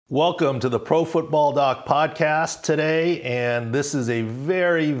Welcome to the Pro Football Doc podcast today, and this is a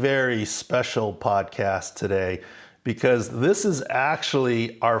very, very special podcast today because this is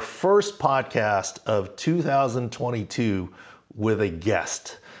actually our first podcast of 2022 with a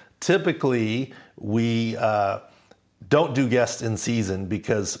guest. Typically, we don't do guests in season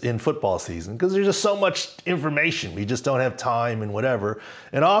in football season, because there's just so much information. We just don't have time and whatever.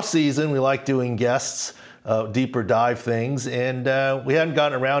 In off season, we like doing guests, deeper dive things, and we hadn't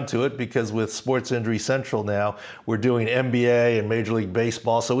gotten around to it because with Sports Injury Central now, we're doing NBA and Major League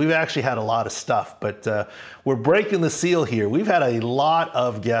Baseball, so we've actually had a lot of stuff, but we're breaking the seal here. We've had a lot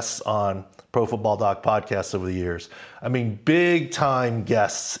of guests on Pro Football Doc podcasts over the years. I mean, big time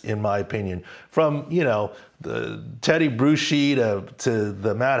guests, in my opinion, from, the Teddy Bruschi to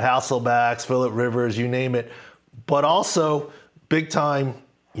the Matt Hasselbacks, Phillip Rivers, you name it, but also big time,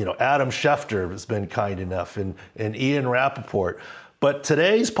 Adam Schefter has been kind enough, and Ian Rappaport. But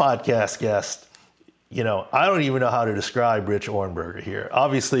today's podcast guest, I don't even know how to describe Rich Ohrnberger here.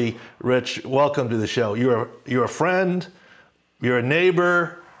 Obviously, Rich, welcome to the show. You're a friend, you're a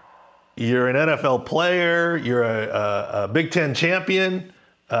neighbor, you're an NFL player, you're a Big Ten champion,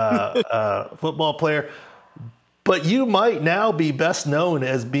 football player, but you might now be best known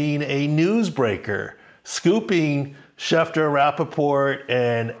as being a newsbreaker, scooping Schefter, Rappaport,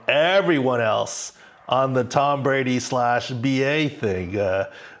 and everyone else on the Tom Brady /BA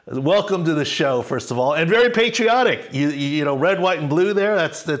thing. Welcome to the show, first of all, and very patriotic. You know, red, white, and blue there.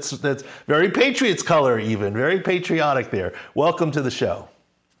 That's very Patriots color, even very patriotic there. Welcome to the show.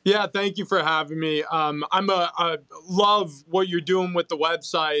 Yeah, thank you for having me. I love what you're doing with the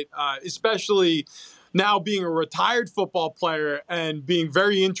website, especially now being a retired football player and being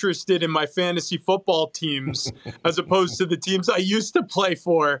very interested in my fantasy football teams as opposed to the teams I used to play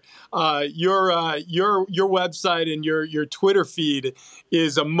for. Your website and your Twitter feed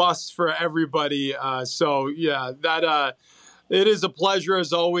is a must for everybody. So yeah, that it is a pleasure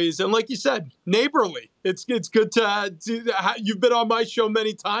as always. And like you said, neighborly. It's good to you've been on my show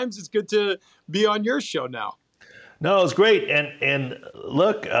many times. It's good to be on your show now. No, it's great. And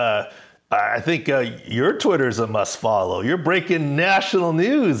look, I think your Twitter's a must follow. You're breaking national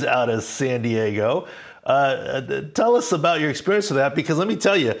news out of San Diego. Tell us about your experience with that, because let me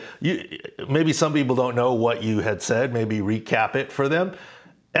tell you, maybe some people don't know what you had said. Maybe recap it for them.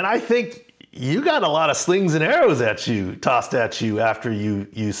 And I think you got a lot of slings and arrows tossed at you after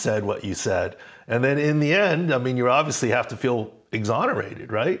you said what you said. And then in the end, I mean, you obviously have to feel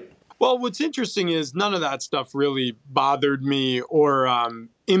exonerated, right? Well, what's interesting is none of that stuff really bothered me or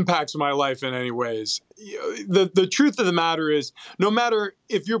impacts my life in any ways. The truth of the matter is, no matter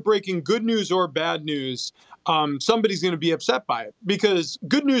if you're breaking good news or bad news, somebody's going to be upset by it, because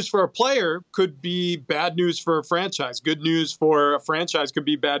good news for a player could be bad news for a franchise. Good news for a franchise could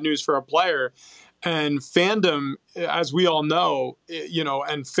be bad news for a player. And fandom, as we all know,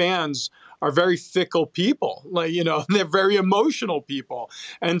 and fans are very fickle people. They're very emotional people.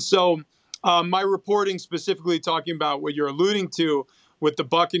 And so my reporting, specifically talking about what you're alluding to with the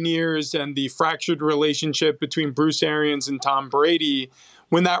Buccaneers and the fractured relationship between Bruce Arians and Tom Brady,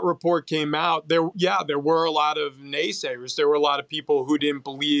 when that report came out, there were a lot of naysayers. There were a lot of people who didn't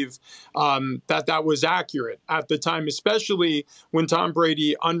believe that was accurate at the time, especially when Tom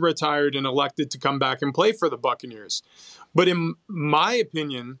Brady unretired and elected to come back and play for the Buccaneers. But in my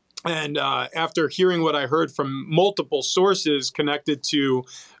opinion, and after hearing what I heard from multiple sources connected to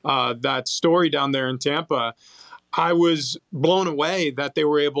that story down there in Tampa, I was blown away that they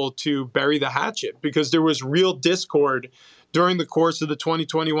were able to bury the hatchet, because there was real discord during the course of the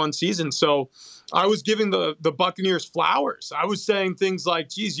 2021 season. So I was giving the Buccaneers flowers. I was saying things like,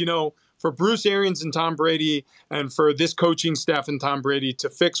 geez, for Bruce Arians and Tom Brady, and for this coaching staff and Tom Brady to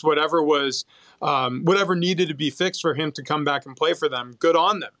fix whatever needed to be fixed for him to come back and play for them, good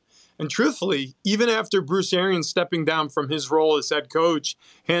on them. And truthfully, even after Bruce Arians stepping down from his role as head coach,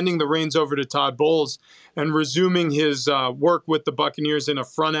 handing the reins over to Todd Bowles, and resuming his work with the Buccaneers in a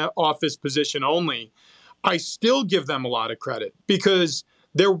front office position only, I still give them a lot of credit, because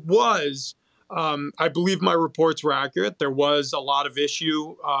there was, I believe my reports were accurate, there was a lot of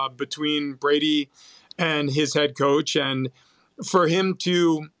issue between Brady and his head coach, and for him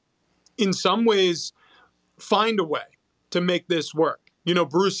to, in some ways, find a way to make this work.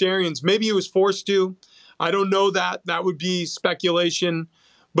 Bruce Arians, maybe he was forced to. I don't know that. That would be speculation.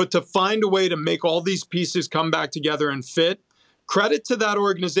 But to find a way to make all these pieces come back together and fit, credit to that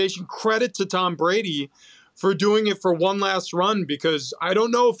organization, credit to Tom Brady for doing it for one last run, because I don't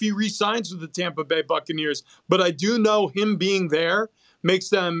know if he re-signs with the Tampa Bay Buccaneers, but I do know him being there makes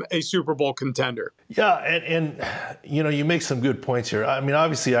them a Super Bowl contender. Yeah, and you make some good points here. I mean,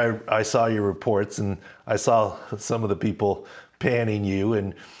 obviously, I saw your reports and I saw some of the people panning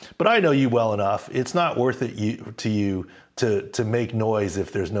you, but I know you well enough. It's not worth it to you to make noise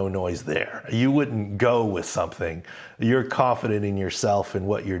if there's no noise there. You wouldn't go with something. You're confident in yourself and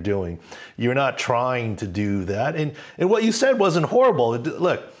what you're doing. You're not trying to do that. And what you said wasn't horrible.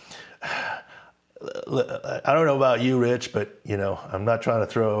 Look, I don't know about you, Rich, but I'm not trying to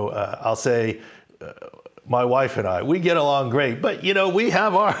throw. I'll say, my wife and I, we get along great, but we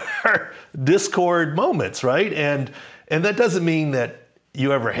have our discord moments, right? And that doesn't mean that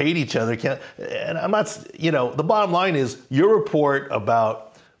you ever hate each other. And I'm not. The bottom line is your report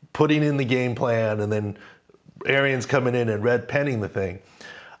about putting in the game plan and then Arians coming in and red penning the thing.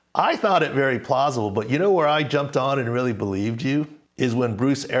 I thought it very plausible, but where I jumped on and really believed you is when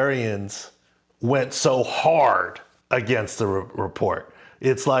Bruce Arians went so hard against the report.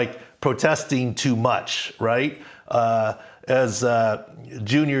 It's like protesting too much, right? As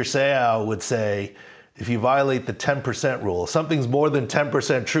Junior Seau would say, if you violate the 10% rule, if something's more than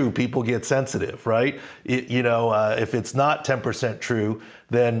 10% true, people get sensitive, right? If it's not 10% true,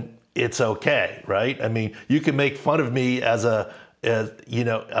 then it's okay, right? I mean, you can make fun of me I'm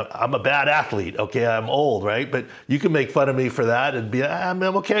a bad athlete, okay? I'm old, right? But you can make fun of me for that and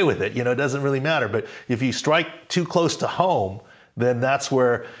I'm okay with it. It doesn't really matter. But if you strike too close to home, then that's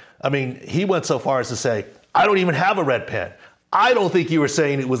where, he went so far as to say, I don't even have a red pen. I don't think you were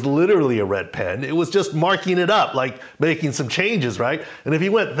saying it was literally a red pen. It was just marking it up, like making some changes, right? And if he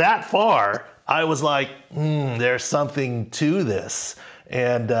went that far, I was like, there's something to this.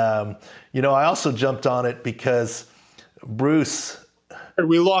 And, I also jumped on it because Bruce.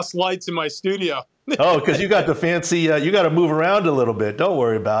 We lost lights in my studio. Oh, because you got the fancy, you got to move around a little bit. Don't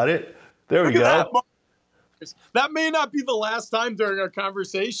worry about it. There we go. That may not be the last time during our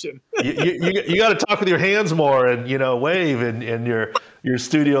conversation. you got to talk with your hands more and, wave and your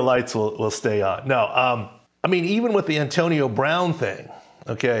studio lights will stay on. No, even with the Antonio Brown thing,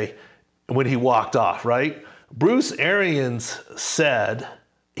 okay, when he walked off, right? Bruce Arians said,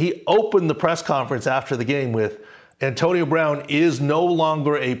 he opened the press conference after the game with, Antonio Brown is no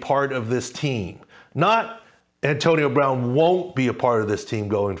longer a part of this team. Not Antonio Brown won't be a part of this team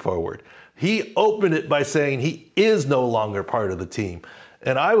going forward. He opened it by saying he is no longer part of the team.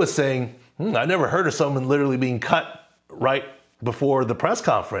 And I was saying, I never heard of someone literally being cut right before the press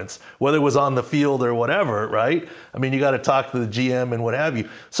conference, whether it was on the field or whatever, right? You got to talk to the GM and what have you.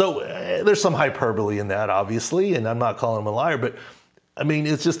 So there's some hyperbole in that, obviously, and I'm not calling him a liar, but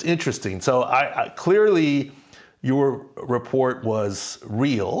it's just interesting. So I clearly your report was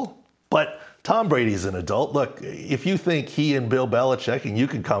real, but Tom Brady's an adult. Look, if you think he and Bill Belichick, and you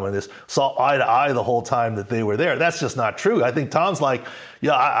can comment on this, saw eye to eye the whole time that they were there, that's just not true. I think Tom's like,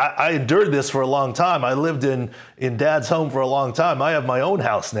 I endured this for a long time. I lived in Dad's home for a long time. I have my own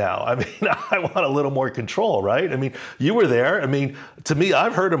house now. I want a little more control, right? You were there. To me,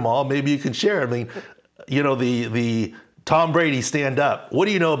 I've heard them all. Maybe you can share. The Tom Brady stand up. What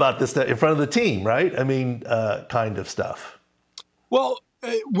do you know about this in front of the team, right? Kind of stuff. Well,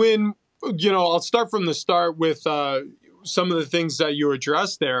 I'll start from the start with some of the things that you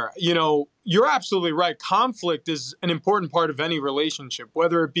addressed there. You're absolutely right. Conflict is an important part of any relationship,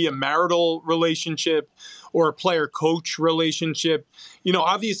 whether it be a marital relationship or a player-coach relationship.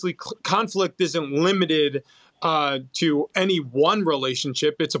 Obviously, conflict isn't limited to any one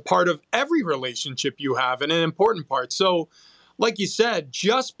relationship. It's a part of every relationship you have and an important part. So, like you said,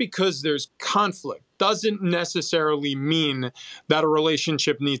 just because there's conflict doesn't necessarily mean that a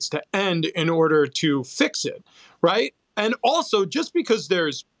relationship needs to end in order to fix it, right? And also, just because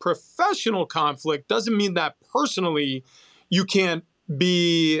there's professional conflict doesn't mean that personally you can't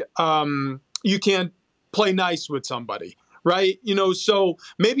play nice with somebody, right? So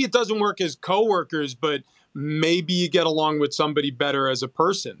maybe it doesn't work as coworkers, but maybe you get along with somebody better as a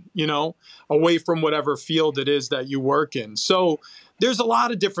person, away from whatever field it is that you work in. So there's a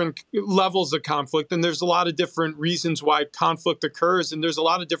lot of different levels of conflict, and there's a lot of different reasons why conflict occurs, and there's a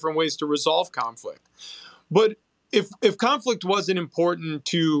lot of different ways to resolve conflict. But if conflict wasn't important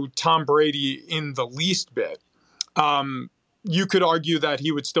to Tom Brady in the least bit, you could argue that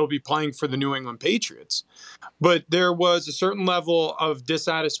he would still be playing for the New England Patriots. But there was a certain level of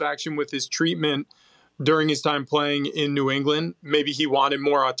dissatisfaction with his treatment during his time playing in New England. Maybe he wanted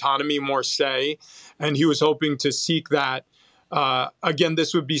more autonomy, more say, and he was hoping to seek that Again,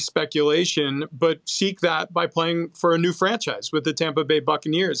 this would be speculation, but seek that by playing for a new franchise with the Tampa Bay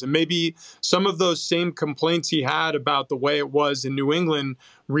Buccaneers. And maybe some of those same complaints he had about the way it was in New England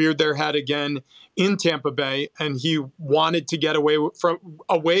reared their head again in Tampa Bay, and he wanted to get away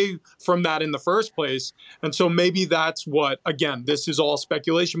from that in the first place. And so maybe that's what, again, this is all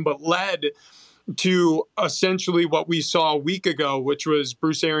speculation, but led to essentially what we saw a week ago, which was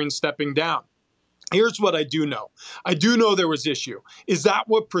Bruce Arians stepping down. Here's what I do know. I do know there was issue. Is that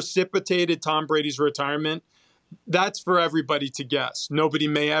what precipitated Tom Brady's retirement? That's for everybody to guess. Nobody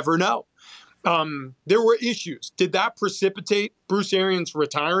may ever know. There were issues. Did that precipitate Bruce Arians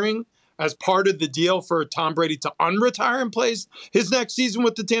retiring as part of the deal for Tom Brady to unretire and play his next season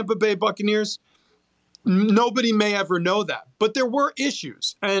with the Tampa Bay Buccaneers? Nobody may ever know that. But there were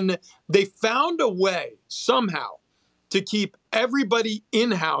issues, and they found a way somehow to keep everybody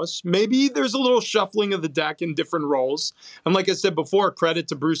in-house. Maybe there's a little shuffling of the deck in different roles. And like I said before, credit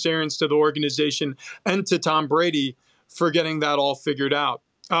to Bruce Arians, to the organization, and to Tom Brady for getting that all figured out.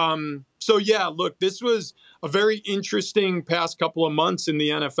 So yeah, look, this was a very interesting past couple of months in the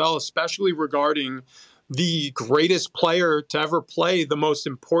NFL, especially regarding the greatest player to ever play the most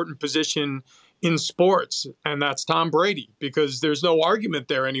important position in sports, and that's Tom Brady, because there's no argument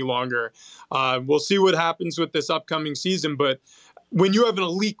there any longer. We'll see what happens with this upcoming season, but when you have an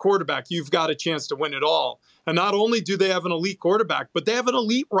elite quarterback, you've got a chance to win it all. And not only do they have an elite quarterback, but they have an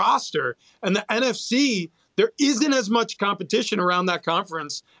elite roster. And the NFC, there isn't as much competition around that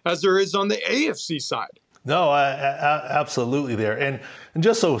conference as there is on the AFC side. No, absolutely there. And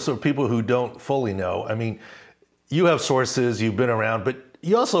just so people who don't fully know, I mean, you have sources, you've been around, but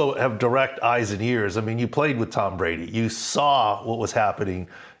you also have direct eyes and ears. I mean, you played with Tom Brady. You saw what was happening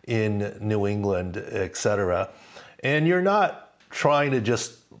in New England, et cetera. And you're not trying to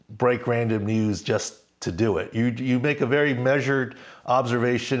just break random news just to do it. You make a very measured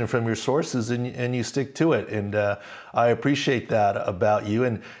observation from your sources, and you stick to it. And I appreciate that about you.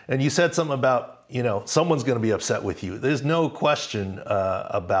 And you said something about, someone's going to be upset with you. There's no question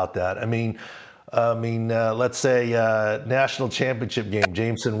about that. I mean, let's say national championship game,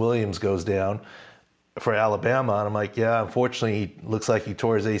 Jameson Williams goes down for Alabama, and I'm like, yeah, unfortunately, he looks like he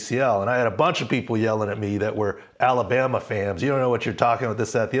tore his ACL. And I had a bunch of people yelling at me that were Alabama fans. You don't know what you're talking about,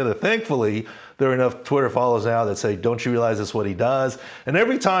 this, that, the other. Thankfully, there are enough Twitter followers now that say, don't you realize that's what he does? And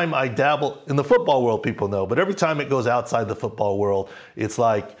every time I dabble in the football world, people know, but every time it goes outside the football world, it's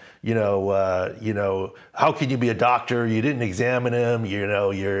like, how can you be a doctor? You didn't examine him.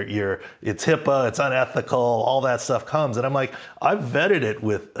 It's HIPAA, it's unethical. All that stuff comes, and I'm like, I've vetted it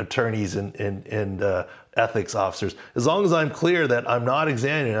with attorneys and ethics officers. As long as I'm clear that I'm not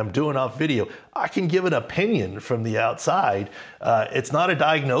examining, I'm doing off video, I can give an opinion from the outside. It's not a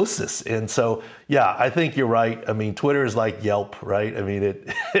diagnosis, and so yeah, I think you're right. I mean, Twitter is like Yelp, right? I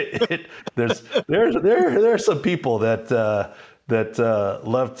mean, there are some people that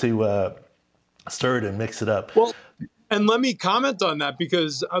love to stir it and mix it up. Well, and let me comment on that,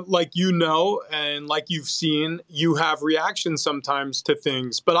 because like and like you've seen, you have reactions sometimes to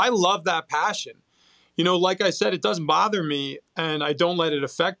things, but I love that passion. Like I said, it doesn't bother me, and I don't let it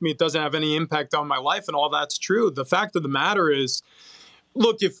affect me. It doesn't have any impact on my life, and all that's true. The fact of the matter is,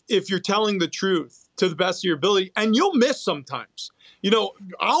 look, if you're telling the truth to the best of your ability, and you'll miss sometimes.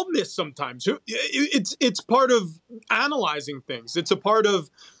 I'll miss sometimes. It's part of analyzing things. It's a part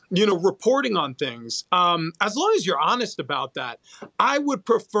of, reporting on things. As long as you're honest about that, I would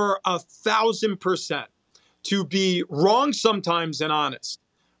prefer 1,000% to be wrong sometimes and honest,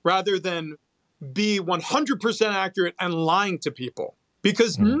 rather than be 100% accurate and lying to people,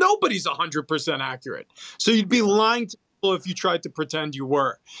 because nobody's 100% accurate. So you'd be lying to people if you tried to pretend you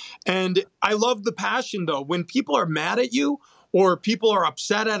were. And I love the passion, though. When people are mad at you, or people are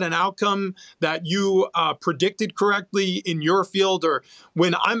upset at an outcome that you predicted correctly in your field, or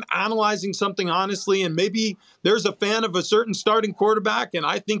when I'm analyzing something honestly, and maybe there's a fan of a certain starting quarterback and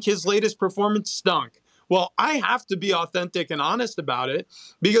I think his latest performance stunk. Well, I have to be authentic and honest about it,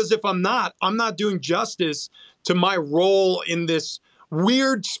 because if I'm not doing justice to my role in this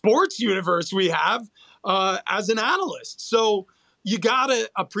weird sports universe we have as an analyst. So you got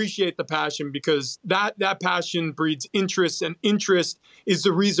to appreciate the passion, because that passion breeds interest, and interest is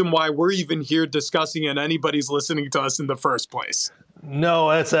the reason why we're even here discussing it and anybody's listening to us in the first place. No,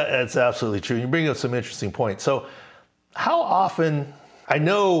 that's absolutely true. You bring up some interesting points. So how often, I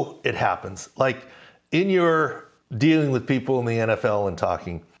know it happens, like in your dealing with people in the NFL and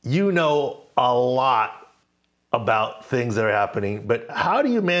talking, a lot about things that are happening, but how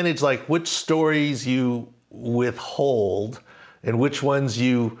do you manage like which stories you withhold and which ones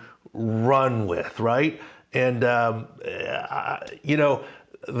you run with, right? And, I'll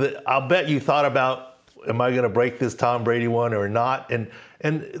bet you thought about, am I going to break this Tom Brady one or not? And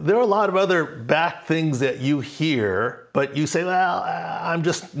there are a lot of other back things that you hear, but you say, well, I'm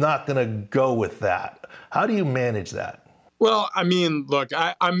just not going to go with that. How do you manage that? Well, I mean, look,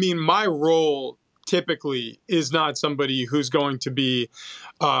 I mean, my role typically is not somebody who's going to be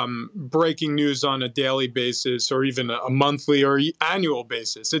breaking news on a daily basis or even a monthly or annual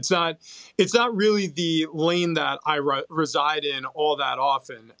basis. It's not really the lane that I reside in all that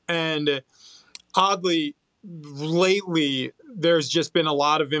often. And oddly, lately, there's just been a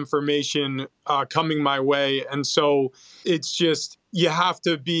lot of information coming my way. And so it's just, you have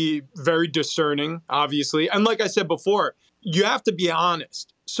to be very discerning, obviously. And like I said before, you have to be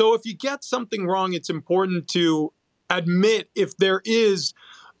honest. So if you get something wrong, it's important to admit if there is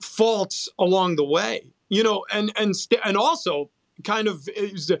faults along the way, and also kind of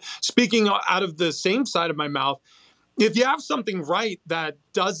speaking out of the same side of my mouth. If you have something right that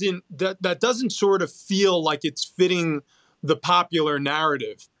doesn't sort of feel like it's fitting the popular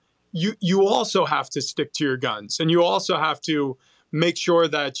narrative, you also have to stick to your guns, and you also have to make sure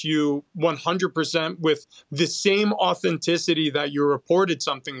that you 100% with the same authenticity that you reported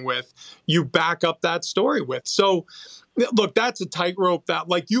something with, you back up that story with. So look, that's a tightrope that,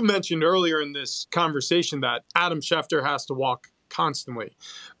 like you mentioned earlier in this conversation, that Adam Schefter has to walk constantly.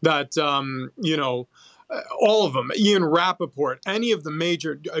 That, all of them, Ian Rappaport, any of the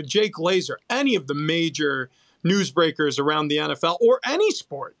major, Jake Glazer, any of the major newsbreakers around the NFL or any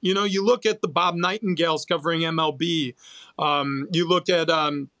sport. You look at the Bob Nightingales covering MLB. You look at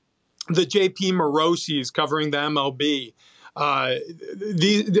the JP Morosi's covering the MLB.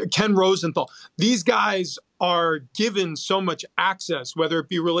 The Ken Rosenthal. These guys are given so much access, whether it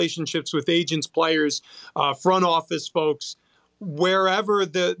be relationships with agents, players, front office folks, wherever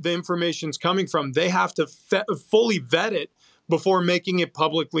the information's coming from, they have to fully vet it before making it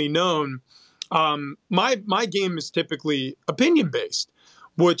publicly known. My game is typically opinion based,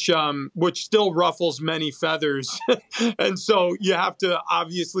 which still ruffles many feathers, and so you have to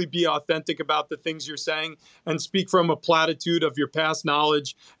obviously be authentic about the things you're saying and speak from a platitude of your past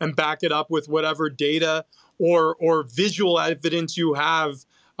knowledge and back it up with whatever data or visual evidence you have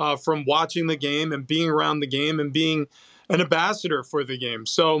from watching the game and being around the game and being an ambassador for the game.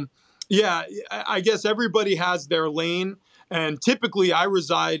 So, yeah, I guess everybody has their lane, and typically I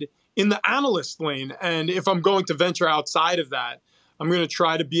reside in the analyst lane. And if I'm going to venture outside of that, I'm going to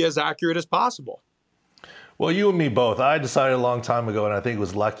try to be as accurate as possible. Well, you and me both. I decided a long time ago, and I think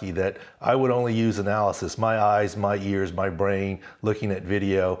was lucky, that I would only use analysis. My eyes, my ears, my brain, looking at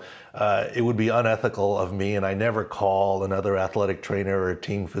video. It would be unethical of me, and I never call another athletic trainer or a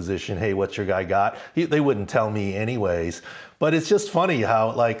team physician, hey, what's your guy got? They wouldn't tell me anyways. But it's just funny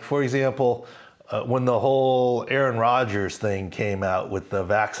how, like, for example, when the whole Aaron Rodgers thing came out with the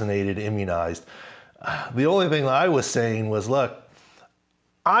vaccinated, immunized, the only thing I was saying was, look,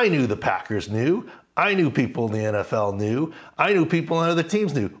 I knew the Packers knew. I knew people in the NFL knew. I knew people on other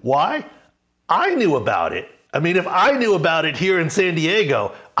teams knew. Why? I knew about it. I mean, if I knew about it here in San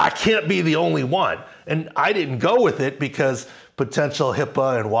Diego, I can't be the only one. And I didn't go with it because potential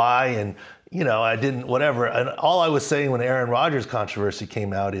HIPAA and why, and, I didn't, whatever. And all I was saying when Aaron Rodgers controversy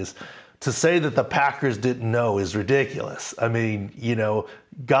came out is, to say that the Packers didn't know is ridiculous. I mean,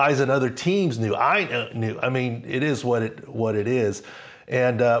 guys in other teams knew. I knew. I mean, it is what it is.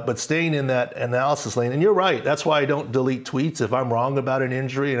 And but staying in that analysis lane, and you're right. That's why I don't delete tweets. If I'm wrong about an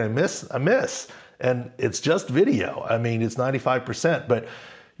injury and I miss, and it's just video. I mean, it's 95%. But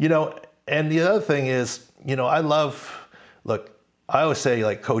and the other thing is, look, I always say,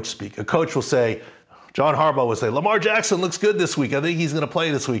 like, coach speak. A coach will say, John Harbaugh would say, Lamar Jackson looks good this week. I think he's going to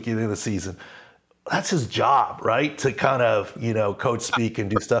play this week in the season. That's his job, right? To kind of, coach speak and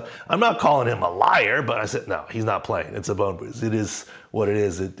do stuff. I'm not calling him a liar, but I said, no, he's not playing. It's a bone bruise. It is what it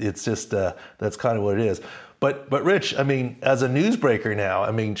is. It's just, that's kind of what it is. But Rich, I mean, as a newsbreaker now,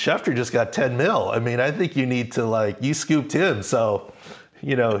 I mean, Schefter just got 10 mil. I mean, I think you need to, you scooped him. So,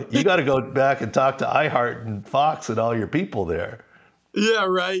 you got to go back and talk to iHeart and Fox and all your people there. Yeah,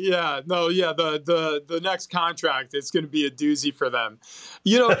 right. Yeah. No, yeah. The next contract, it's going to be a doozy for them.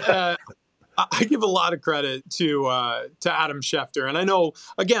 I give a lot of credit to Adam Schefter, and I know,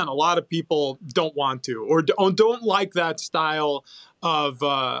 again, a lot of people don't want to or don't like that style of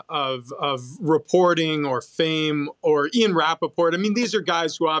reporting or fame, or Ian Rappaport. I mean, these are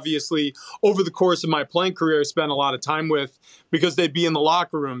guys who obviously over the course of my playing career I spent a lot of time with, because they'd be in the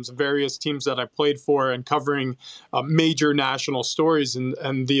locker rooms of various teams that I played for and covering major national stories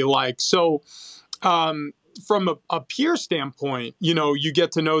and the like. So, from a peer standpoint, you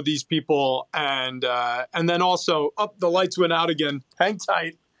get to know these people, and then also, the lights went out again. Hang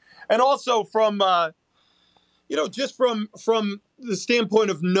tight. And also from just from the standpoint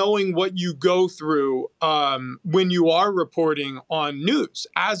of knowing what you go through when you are reporting on news,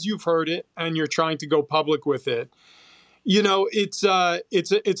 as you've heard it, and you're trying to go public with it. It's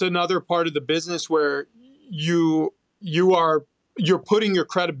another part of the business where you're putting your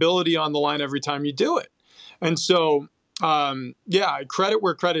credibility on the line every time you do it. And so, I credit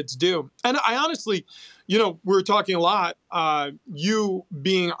where credit's due. And I honestly, we're talking a lot, you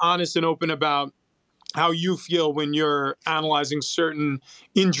being honest and open about how you feel when you're analyzing certain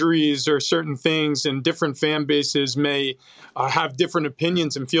injuries or certain things, and different fan bases may have different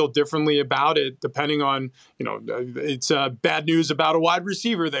opinions and feel differently about it, depending on, it's bad news about a wide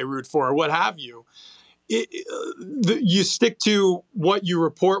receiver they root for or what have you. You stick to what you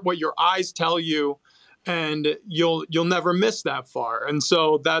report, what your eyes tell you, and you'll never miss that far. And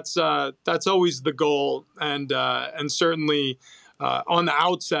so that's always the goal. And certainly on the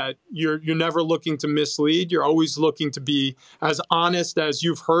outset, you're never looking to mislead. You're always looking to be as honest as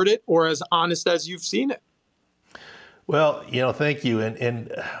you've heard it or as honest as you've seen it. Well, thank you.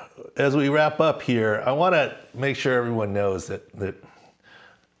 And as we wrap up here, I want to make sure everyone knows that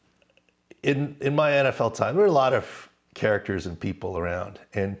in my NFL time, there were a lot of characters and people around,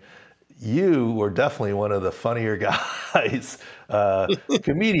 and you were definitely one of the funnier guys,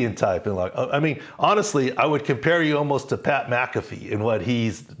 comedian type. And honestly, I would compare you almost to Pat McAfee in what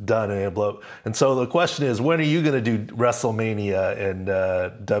he's done in Blow. And so the question is, when are you going to do WrestleMania and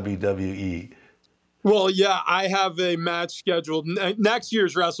WWE? Well, yeah, I have a match scheduled next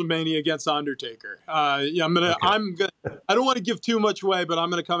year's WrestleMania against Undertaker. I don't want to give too much away, but I'm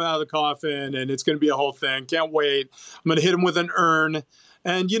going to come out of the coffin, and it's going to be a whole thing. Can't wait. I'm going to hit him with an urn.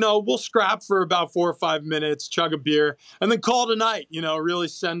 And, we'll scrap for about 4 or 5 minutes, chug a beer, and then call it a night, really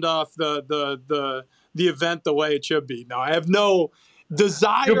send off the event the way it should be. Now, I have no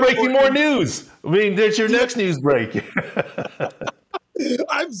desire. You're breaking more news. That's your next news break.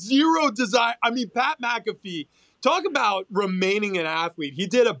 I have zero desire. Pat McAfee, talk about remaining an athlete. He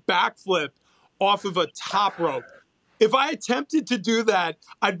did a backflip off of a top rope. If I attempted to do that,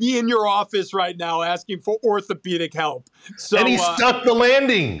 I'd be in your office right now asking for orthopedic help. So, and he stuck the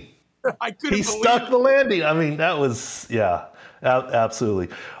landing. He stuck the landing. That was, absolutely.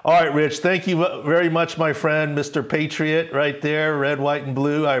 All right, Rich, thank you very much, my friend, Mr. Patriot right there, red, white, and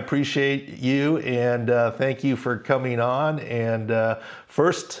blue. I appreciate you, and thank you for coming on. And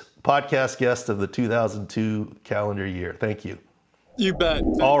first podcast guest of the 2002 calendar year. Thank you. You bet.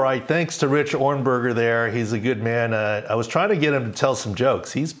 All right. Thanks to Rich Ohrnberger there. He's a good man. I was trying to get him to tell some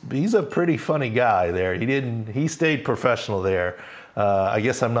jokes. He's a pretty funny guy there. He stayed professional there. I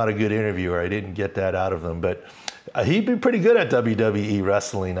guess I'm not a good interviewer. I didn't get that out of him, but he'd be pretty good at WWE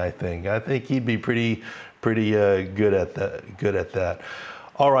wrestling, I think. I think he'd be pretty good at that.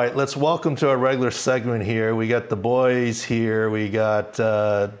 All right, let's welcome to our regular segment here. We got the boys here. We got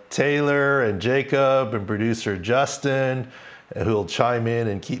Taylor and Jacob and producer Justin, who'll chime in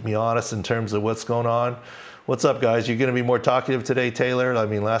and keep me honest in terms of what's going on. What's up, guys? You're going to be more talkative today, Taylor?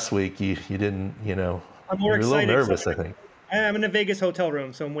 Last week you didn't, I'm more you were a little nervous, I think. I'm in a Vegas hotel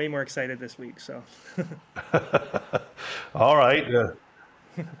room, so I'm way more excited this week. So. All right.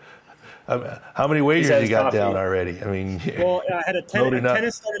 How many wagers you got down already? I had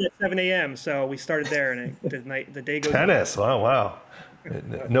tennis started at 7 a.m., so we started there, and the day goes. Tennis. On. Wow.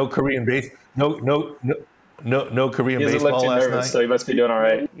 No Korean base. No Korean baseball last night. So you must be doing all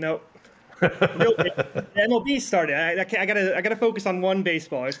right. Nope. The MLB started. I gotta focus on one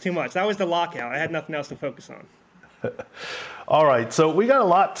baseball. It's too much. That was the lockout. I had nothing else to focus on. All right. So we got a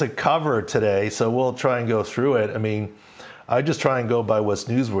lot to cover today. So we'll try and go through it. I just try and go by what's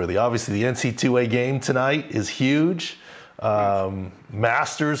newsworthy. Obviously, the NCAA game tonight is huge.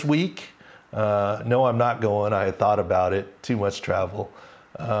 Masters week. No, I'm not going. I had thought about it. Too much travel.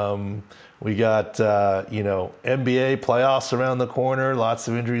 We got, NBA playoffs around the corner. Lots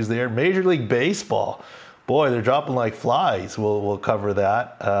of injuries there. Major League Baseball. Boy, they're dropping like flies. We'll cover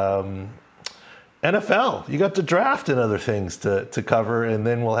that. NFL. You got the draft and other things to cover. And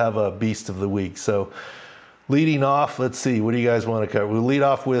then we'll have a Beast of the Week. So leading off, let's see. What do you guys want to cover? We'll lead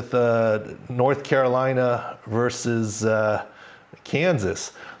off with North Carolina versus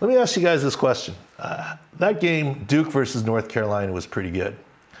Kansas. Let me ask you guys this question. That game, Duke versus North Carolina, was pretty good.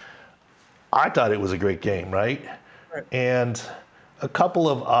 I thought it was a great game, right? And a couple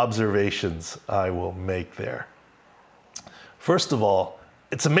of observations I will make there. First of all,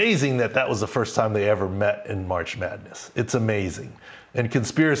 it's amazing that was the first time they ever met in March Madness. It's amazing. And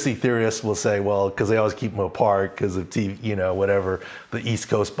conspiracy theorists will say, well, because they always keep them apart because of TV, whatever, the East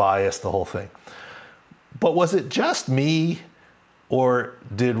Coast bias, the whole thing. But was it just me, or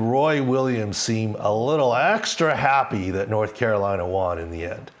did Roy Williams seem a little extra happy that North Carolina won in the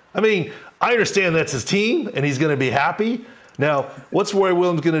end? I mean, I understand that's his team and he's going to be happy. Now, what's Roy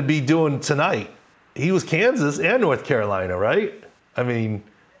Williams going to be doing tonight? He was Kansas and North Carolina, right? I mean,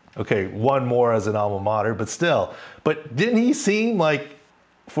 okay, one more as an alma mater, but still. But didn't he seem like,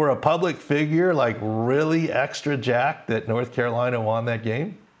 for a public figure, like really extra jacked that North Carolina won that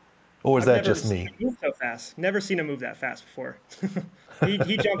game? Or was that just me? Move so fast. Never seen him move that fast before.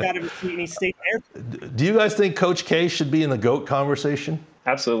 he jumped out of his seat and he stayed there. Do you guys think Coach K should be in the GOAT conversation?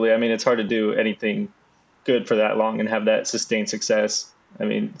 Absolutely. I mean, it's hard to do anything good for that long and have that sustained success. I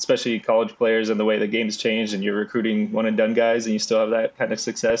mean, especially college players and the way the game's changed and you're recruiting one and done guys and you still have that kind of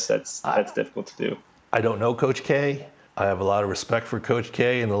success. That's difficult to do. I don't know Coach K. I have a lot of respect for Coach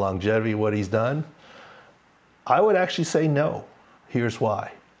K and the longevity of what he's done. I would actually say no. Here's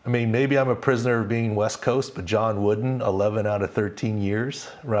why. I mean, maybe I'm a prisoner of being West Coast, but John Wooden, 11 out of 13 years,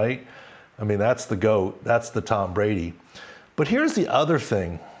 right? I mean, that's the GOAT. That's the Tom Brady. But here's the other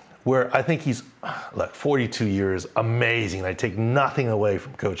thing where I think he's, 42 years, amazing. I take nothing away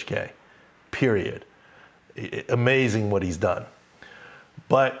from Coach K, period. Amazing what he's done.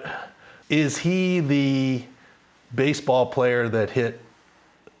 But is he the baseball player that hit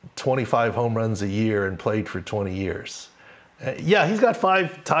 25 home runs a year and played for 20 years? Yeah, he's got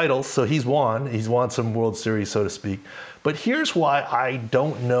 5 titles, so he's won. He's won some World Series, so to speak. But here's why I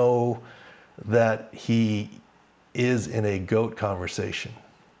don't know that he is in a GOAT conversation.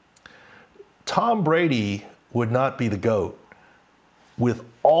 Tom Brady would not be the GOAT with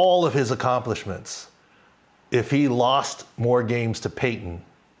all of his accomplishments if he lost more games to Peyton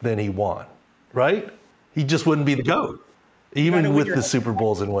than he won, right? He just wouldn't be the GOAT, even with the Super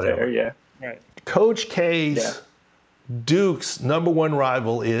Bowls and whatever. Yeah. Right. Coach K's Duke's number one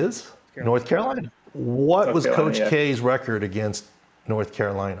rival is North Carolina. What was Coach K's record against North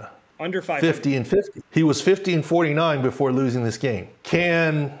Carolina? Under 500. 50 and 50. He was 50 and 49 before losing this game.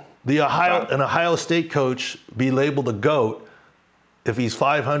 Can an Ohio State coach be labeled a GOAT if he's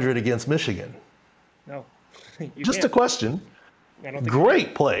 500 against Michigan? No. Just a question.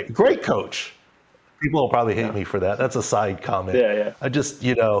 Great play. Great coach. People will probably hate me for that. That's a side comment. Yeah. I just,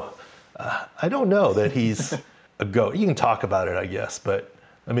 I don't know that he's a GOAT. You can talk about it, I guess. But,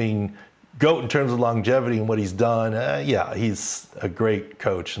 I mean, GOAT in terms of longevity and what he's done, he's a great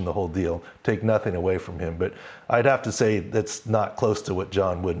coach and the whole deal. Take nothing away from him. But I'd have to say that's not close to what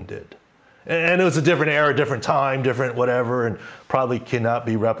John Wooden did. And it was a different era, different time, different whatever, and probably cannot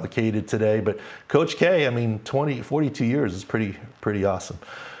be replicated today. But Coach K, 42 years is pretty awesome.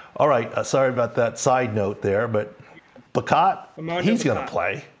 All right, sorry about that side note there, but Bacot, he's going to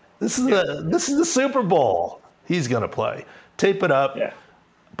play. This is the Super Bowl. He's going to play. Tape it up. Yeah.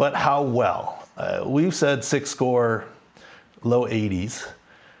 But how well? We've said 6-score, low 80s.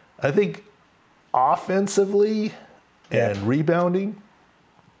 I think offensively and rebounding,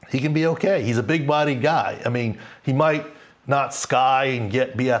 he can be okay. He's a big-bodied guy. I mean, he might not sky and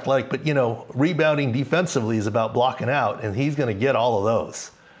be athletic, but, rebounding defensively is about blocking out, and he's going to get all of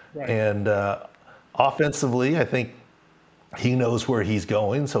those. Right. And offensively, I think he knows where he's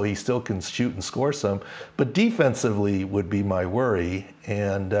going, so he still can shoot and score some. But defensively would be my worry.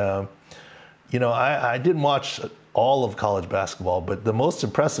 And, I didn't watch all of college basketball, but the most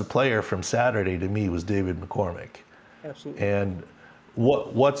impressive player from Saturday to me was David McCormick. Absolutely. And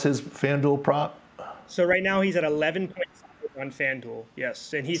what's his FanDuel prop? So right now he's at 11.5 on FanDuel,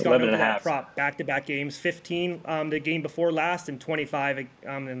 yes. And he's gone over that prop back-to-back games, 15 the game before last and 25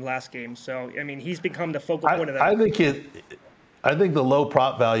 in the last game. So, he's become the focal point of that. I think the low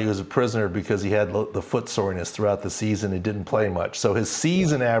prop value is a prisoner because he had the foot soreness throughout the season and didn't play much. So his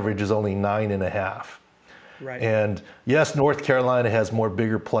season average is only 9.5. Right. And yes, North Carolina has more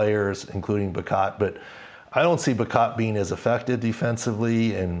bigger players, including Bacot, but I don't see Bacot being as effective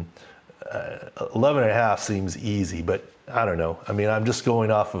defensively, and 11.5 seems easy, but I don't know. I'm just going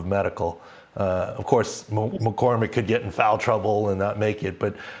off of medical. Of course, McCormick could get in foul trouble and not make it,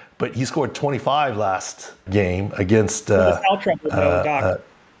 but he scored 25 last game against. Foul trouble, though, Doc.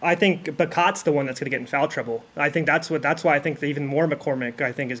 I think Bacot's the one that's going to get in foul trouble. I think that's why I think that even more McCormick,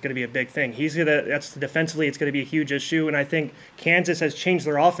 I think, is going to be a big thing. That's defensively, it's going to be a huge issue, and I think Kansas has changed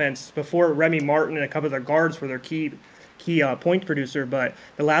their offense. Before, Remy Martin and a couple of their guards were their key point producer, but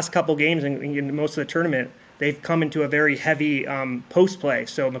the last couple games in most of the tournament, they've come into a very heavy post play.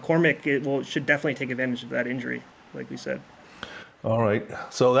 So McCormick should definitely take advantage of that injury, like we said. All right,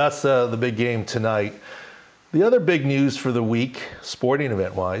 so that's the big game tonight. The other big news for the week, sporting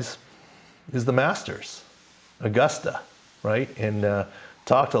event-wise, is the Masters, Augusta, right? And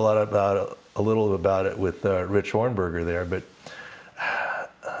talked a little about it with Rich Ohrnberger there. But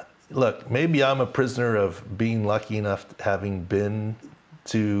look, maybe I'm a prisoner of being lucky enough having been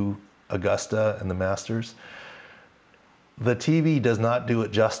to Augusta and the Masters. The TV does not do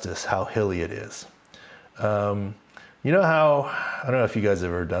it justice how hilly it is. You know how, I don't know if you guys have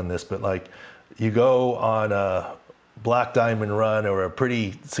ever done this, but like you go on a black diamond run or a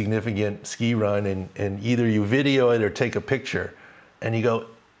pretty significant ski run and either you video it or take a picture and you go,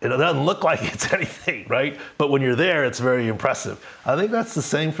 it doesn't look like it's anything, right? But when you're there, it's very impressive. I think that's the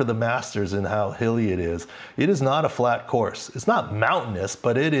same for the Masters and how hilly it is. It is not a flat course. It's not mountainous,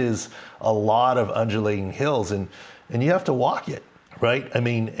 but it is a lot of undulating hills and you have to walk it, right? I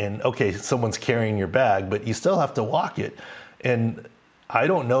mean, and okay, someone's carrying your bag, but you still have to walk it. And I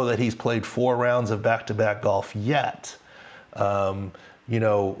don't know that he's played 4 rounds of back-to-back golf yet. When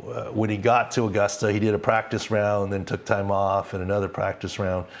he got to Augusta, he did a practice round, then took time off and another practice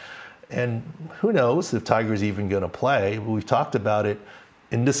round. And who knows if Tiger's even going to play. We've talked about it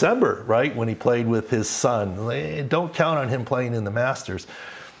in December, right? When he played with his son. Don't count on him playing in the Masters.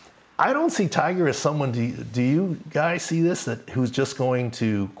 I don't see Tiger as someone, do you guys see this, who's just going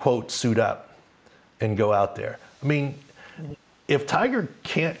to, quote, suit up and go out there? I mean, if Tiger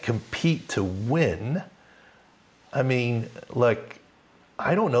can't compete to win, I mean, like,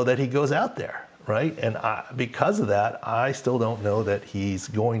 I don't know that he goes out there, right? And because of that, I still don't know that he's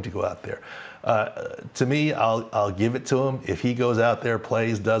going to go out there. To me, I'll give it to him. If he goes out there,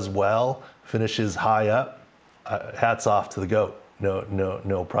 plays, does well, finishes high up, hats off to the GOAT.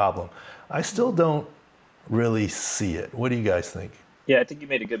 No problem. I still don't really see it. What do you guys think? Yeah, I think you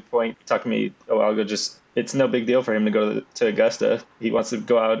made a good point. You talked to me a while ago. It's no big deal for him to go to Augusta. He wants to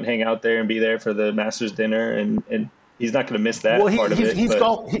go out and hang out there and be there for the Masters dinner, and he's not going to miss that part of it.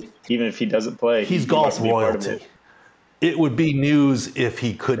 Even if he doesn't play, he's golf royalty. It would be news if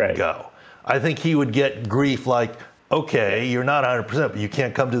he couldn't go. I think he would get grief like, okay, you're not 100%, but you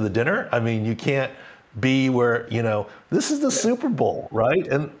can't come to the dinner? I mean, you can't be where, this is the Super Bowl, right?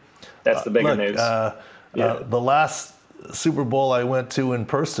 And that's the bigger news. The last Super Bowl I went to in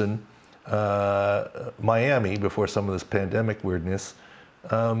person, Miami, before some of this pandemic weirdness,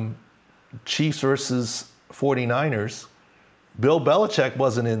 Chiefs versus 49ers. Bill Belichick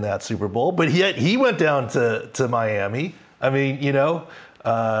wasn't in that Super Bowl, but yet he went down to Miami. I mean,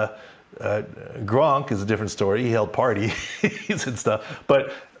 Gronk is a different story. He held parties and stuff.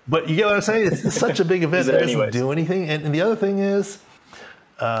 But you get what I'm saying? It's such a big event that doesn't do anything. And the other thing is,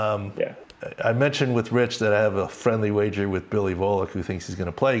 I mentioned with Rich that I have a friendly wager with Billy Volek, who thinks he's going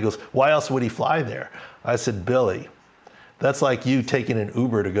to play. He goes, why else would he fly there? I said, Billy, that's like you taking an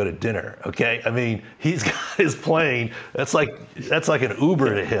Uber to go to dinner, okay? I mean, he's got his plane. That's like an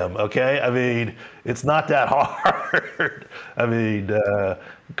Uber to him, okay? I mean, it's not that hard. I mean,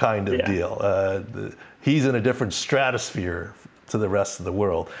 kind of deal. He's in a different stratosphere to the rest of the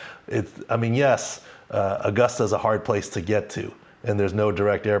world. Yes, Augusta's a hard place to get to, and there's no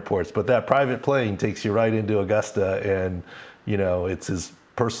direct airports, but that private plane takes you right into Augusta, and, it's his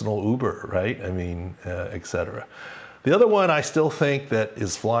personal Uber, right? I mean, et cetera. The other one I still think that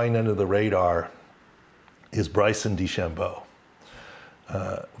is flying under the radar is Bryson DeChambeau.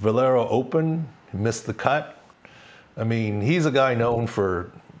 Valero Open, he missed the cut. I mean, he's a guy known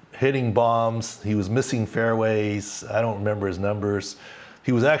for hitting bombs. He was missing fairways. I don't remember his numbers.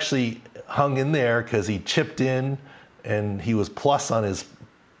 He was actually hung in there because he chipped in and he was plus on his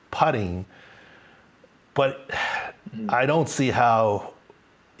putting. But I don't see how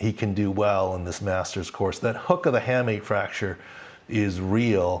he can do well in this Masters course. That hook of the hamate fracture is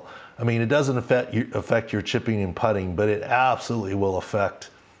real. I mean, it doesn't affect your chipping and putting, but it absolutely will affect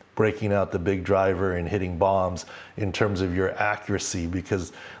breaking out the big driver and hitting bombs in terms of your accuracy,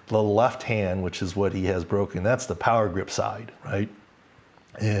 because the left hand, which is what he has broken, that's the power grip side, right?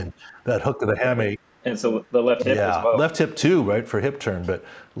 And that hook of the hamate. And so the left hip as well. Left hip too, right, for hip turn, but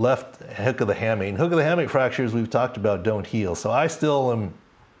left hook of the hamate. And hook of the hamate fractures we've talked about don't heal. So I still am,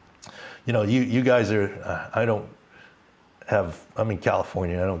 you guys are, I'm in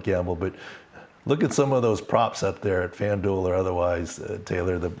California, I don't gamble, but look at some of those props up there at FanDuel or otherwise,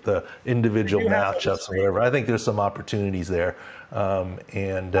 Taylor, the individual matchups or whatever. I think there's some opportunities there.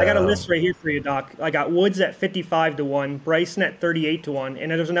 And I got a list right here for you, Doc. I got Woods at 55-1, Bryson at 38-1,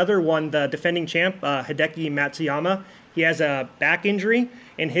 and there's another one, the defending champ, Hideki Matsuyama. He has a back injury,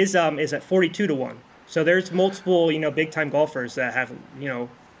 and his is at 42-1. So there's multiple, big-time golfers that have,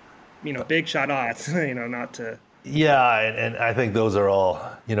 big shot odds, not to... Yeah, and I think those are all,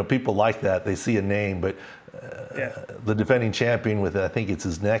 people like that. They see a name, but the defending champion with, I think it's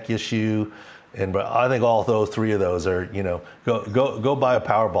his neck issue. But I think all those three of those are, go buy a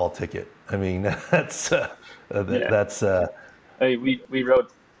Powerball ticket. I mean, that's. We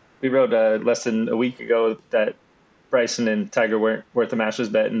wrote less than a week ago that Bryson and Tiger weren't worth a Masters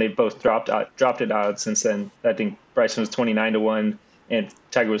bet, and they both dropped it odds since then. I think Bryson was 29-1 and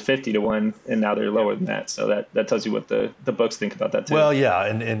Tiger was 50-1, and now they're lower than that. So that tells you what the books think about that too. Well, yeah,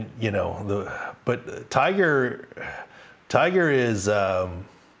 and but Tiger is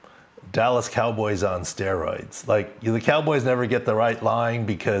Dallas Cowboys on steroids. Like, the Cowboys never get the right line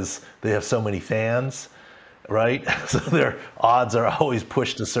because they have so many fans, right? So their odds are always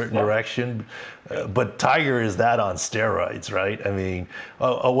pushed a certain direction. But Tiger is that on steroids, right? I mean,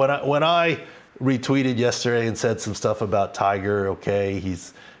 when I retweeted yesterday and said some stuff about Tiger, okay,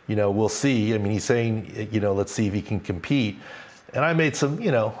 he's, we'll see. I mean, he's saying, let's see if he can compete. And I made some,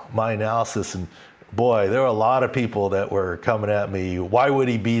 my analysis, and boy, there were a lot of people that were coming at me. Why would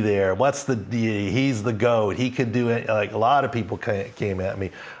he be there? He's the GOAT. He could do it. Like, a lot of people came at me.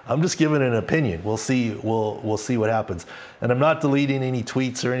 I'm just giving an opinion. We'll see. We'll see what happens. And I'm not deleting any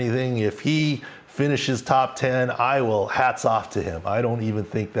tweets or anything. If he finishes top 10, I will, hats off to him. I don't even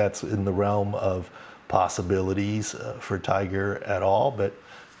think that's in the realm of possibilities for Tiger at all, but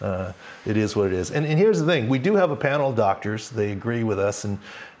it is what it is. And here's the thing. We do have a panel of doctors. They agree with us, and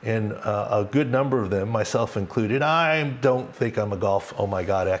a good number of them, myself included. I don't think I'm a golf, oh my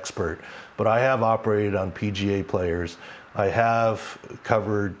God, expert, but I have operated on PGA players. I have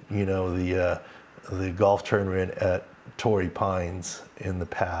covered, the golf tournament at Torrey Pines in the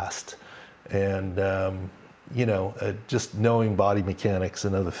past. And, just knowing body mechanics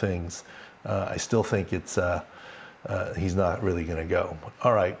and other things, I still think he's not really going to go.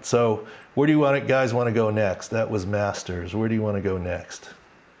 All right, so where do you guys want to go next? That was Masters. Where do you want to go next?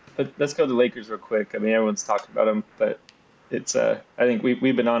 Let's go to the Lakers real quick. I mean, everyone's talking about them, but it's I think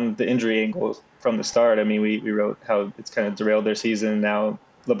we've been on the injury angle from the start. I mean, we wrote how it's kind of derailed their season. Now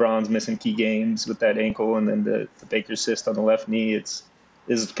LeBron's missing key games with that ankle, and then the Baker cyst on the left knee. This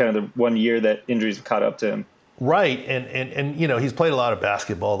is kind of the 1 year that injuries have caught up to him. Right, and he's played a lot of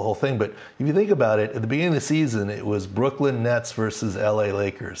basketball, the whole thing. But if you think about it, at the beginning of the season, it was Brooklyn Nets versus LA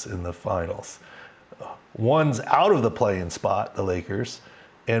Lakers in the finals. One's out of the play-in spot, the Lakers,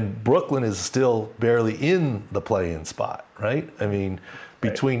 and Brooklyn is still barely in the play-in spot, right? I mean,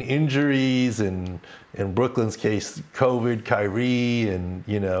 between injuries and in Brooklyn's case, COVID, Kyrie, and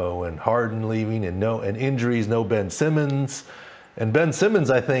and Harden leaving, and injuries, no Ben Simmons. And Ben Simmons,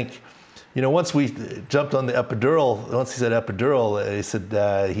 I think, once we jumped on the epidural, once he said epidural, they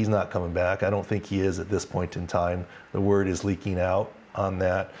said he's not coming back. I don't think he is at this point in time. The word is leaking out on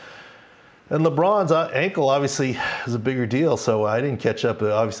that. And LeBron's ankle obviously is a bigger deal, so I didn't catch up.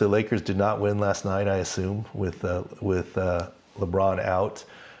 Obviously, Lakers did not win last night, I assume, with LeBron out,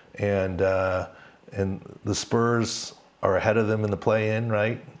 and the Spurs are ahead of them in the play-in,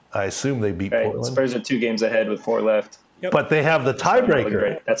 right? I assume they beat Portland. Spurs are 2 games ahead with 4 left. Yep. But they have the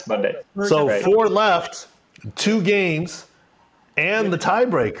tiebreaker. That's Monday. So 4 left, 2 games, and the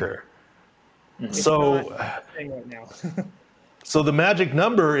tiebreaker. Mm-hmm. So, right now. So the magic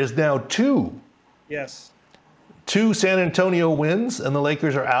number is now 2. Yes. 2 San Antonio wins, and the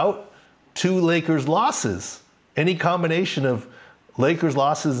Lakers are out. 2 Lakers losses. Any combination of Lakers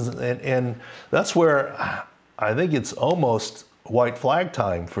losses, and that's where I think it's almost white flag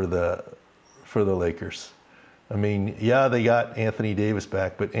time for the Lakers. I mean, yeah, they got Anthony Davis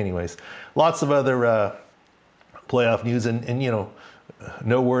back, but anyways, lots of other playoff news, and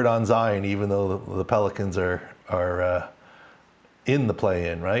no word on Zion, even though the Pelicans are in the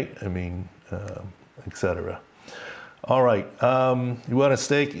play-in, right? I mean, et cetera. All right, you want to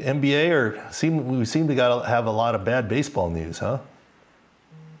stay NBA, or we seem to have a lot of bad baseball news, huh?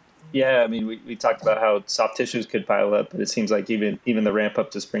 Yeah, I mean, we talked about how soft tissues could pile up, but it seems like even the ramp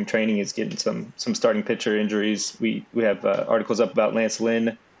up to spring training is getting some starting pitcher injuries. We have articles up about Lance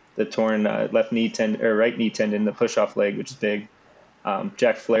Lynn, the torn right knee tendon, the push-off leg, which is big.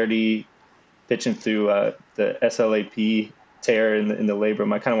 Jack Flaherty pitching through the SLAP tear in the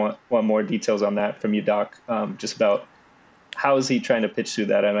labrum. I kind of want more details on that from you, Doc, just about how is he trying to pitch through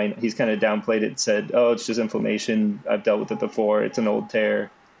that? I mean, he's kind of downplayed it, said, oh, it's just inflammation. I've dealt with it before. It's an old tear.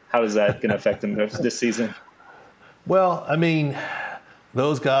 How is that going to affect him this season? Well, I mean,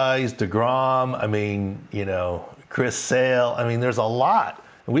 those guys, DeGrom, I mean, Chris Sale, I mean, there's a lot.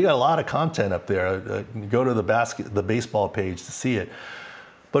 We got a lot of content up there. Go to the baseball page to see it.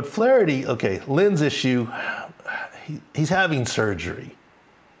 But Flaherty, okay, Lynn's issue, he's having surgery.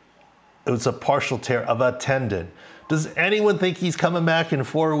 It was a partial tear of a tendon. Does anyone think he's coming back in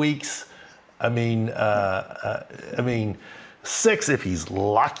 4 weeks? I mean, 6 if he's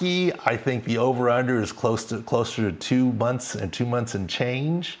lucky. I think the over/under is closer to 2 months and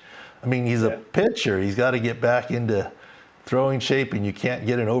change. I mean, he's a pitcher. He's got to get back into throwing shape, and you can't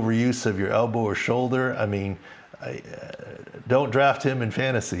get an overuse of your elbow or shoulder. I mean, don't draft him in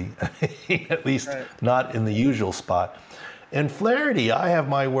fantasy, at least not in the usual spot. And Flaherty, I have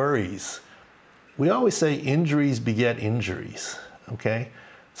my worries. We always say injuries beget injuries, okay?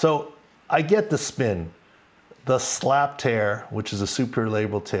 So I get the spin. The slap tear, which is a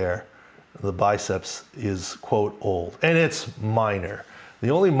supralabral tear, the biceps is, quote, old. And it's minor. The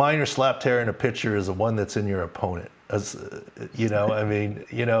only minor slap tear in a pitcher is the one that's in your opponent.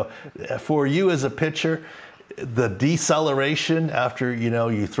 For you as a pitcher, the deceleration after,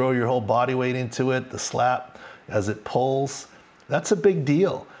 you throw your whole body weight into it, the slap as it pulls, that's a big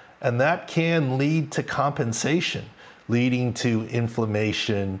deal. And that can lead to compensation, leading to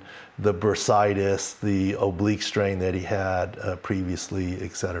inflammation, the bursitis, the oblique strain that he had previously,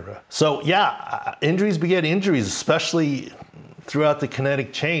 et cetera. So injuries beget injuries, especially throughout the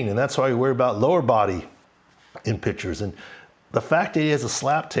kinetic chain. And that's why we worry about lower body in pitchers. And the fact that he has a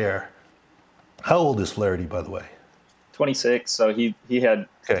slap tear, how old is Flaherty, by the way? 26. So he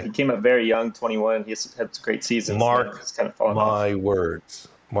came up very young, 21. He's had great seasons. Mark my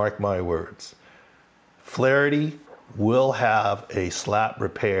words. Flaherty will have a slap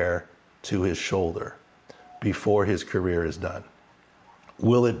repair to his shoulder before his career is done.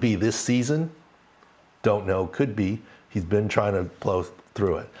 Will it be this season? Don't know. Could be. He's been trying to plow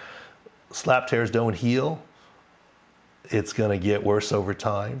through it. Slap tears don't heal. It's going to get worse over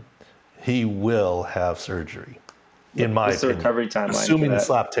time. He will have surgery, in my opinion. What's the recovery timeline? Assuming the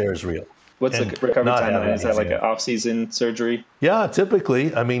slap tear is real. What's the recovery timeline? Is that like an off-season surgery? Yeah,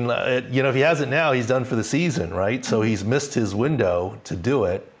 typically. I mean, if he has it now, he's done for the season, right? So he's missed his window to do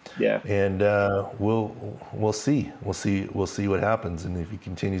it. Yeah. And we'll see. We'll see what happens. And if he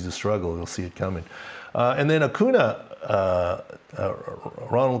continues to struggle, you'll see it coming. And then Ronald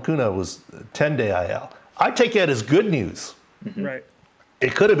Acuna was 10-day IL. I take that as good news. Mm-hmm. Right.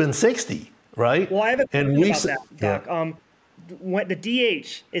 It could have been 60, right? Well, I have a question about that, Doc. Yeah. When the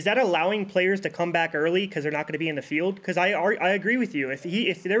DH, is that allowing players to come back early because they're not going to be in the field? Because I agree with you.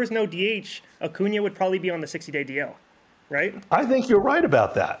 If there was no DH, Acuna would probably be on the 60-day DL, right? I think you're right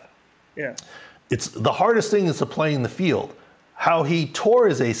about that. Yeah. It's the hardest thing is to play in the field. How he tore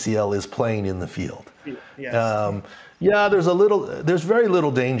his ACL is playing in the field. Yes. There's very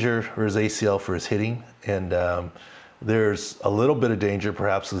little danger for his ACL for his hitting, and there's a little bit of danger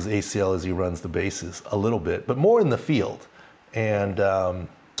perhaps with his ACL as he runs the bases, a little bit, but more in the field. And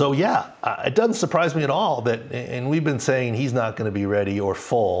it doesn't surprise me at all that, and we've been saying he's not going to be ready or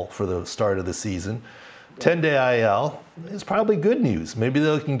full for the start of the season. 10-day IL is probably good news. Maybe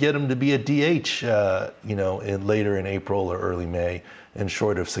they can get him to be a DH, later in April or early May, and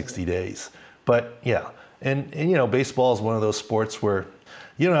short of 60 days. But and baseball is one of those sports where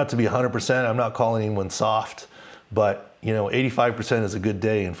you don't have to be 100%. I'm not calling anyone soft, but 85% is a good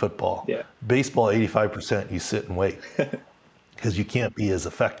day in football. Yeah. Baseball, 85% you sit and wait because you can't be as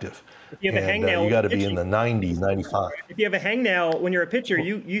effective. If you have a hangnail, you got to be in the 90s, 95. If you have a hangnail when you're a pitcher,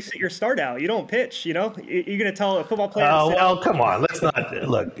 you sit your start out. You don't pitch. You're going to tell a football player. Oh well, come on. Let's not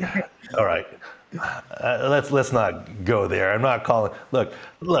look. All right, let's not go there. I'm not calling. Look.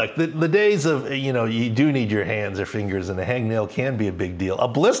 The days of you do need your hands or fingers, and a hangnail can be a big deal. A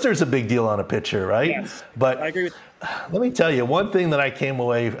blister's a big deal on a pitcher, right? Yes, but I agree with. Let me tell you one thing that I came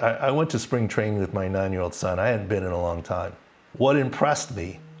away. I went to spring training with my 9-year-old son. I hadn't been in a long time. What impressed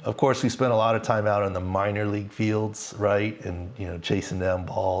me. Of course, we spent a lot of time out on the minor league fields, right? And, chasing down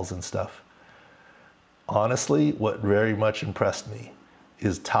balls and stuff. Honestly, what very much impressed me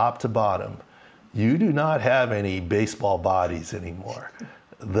is top to bottom, you do not have any baseball bodies anymore.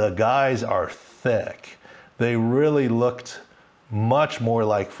 The guys are thick. They really looked much more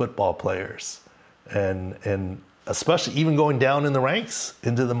like football players. And especially even going down in the ranks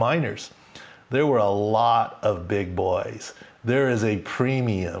into the minors, there were a lot of big boys. There is a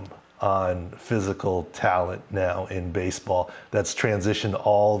premium on physical talent now in baseball that's transitioned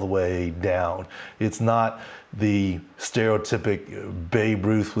all the way down. It's not the stereotypic Babe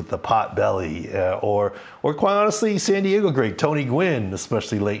Ruth with the pot belly, or quite honestly, San Diego great, Tony Gwynn,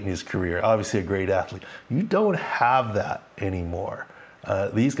 especially late in his career, obviously a great athlete. You don't have that anymore.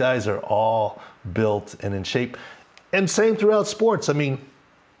 These guys are all built and in shape. And same throughout sports. I mean,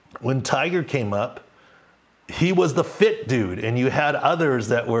 when Tiger came up, he was the fit dude, and you had others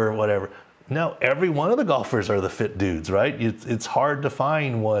that were whatever. Now, every one of the golfers are the fit dudes, right? It's hard to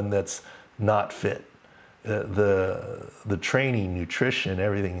find one that's not fit. the training, nutrition,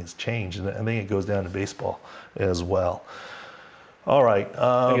 everything has changed, and I think it goes down to baseball as well. All right,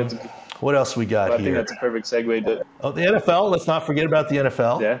 what else we got here? I think that's a perfect segue to the NFL. Let's not forget about the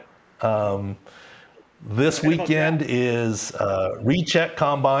NFL. Yeah. This weekend is recheck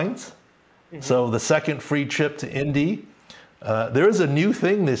combines. Mm-hmm. So the second free trip to Indy. There is a new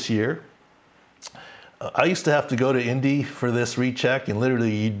thing this year. I used to have to go to Indy for this recheck, and literally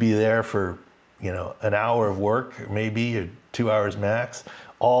you'd be there for, an hour of work, maybe, or 2 hours max,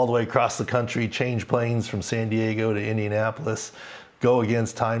 all the way across the country, change planes from San Diego to Indianapolis, go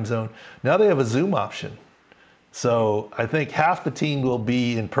against time zone. Now they have a Zoom option. So I think half the team will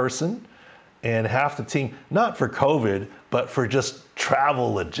be in person, and half the team, not for COVID, but for just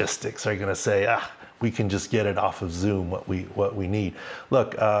travel logistics, are going to say, we can just get it off of Zoom, what we need.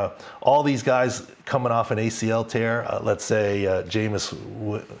 Look, all these guys coming off an ACL tear, let's say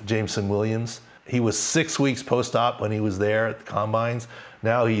Jameson Williams, he was 6 weeks post-op when he was there at the combines.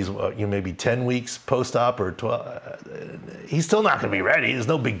 Now he's maybe 10 weeks post-op or 12. He's still not going to be ready. There's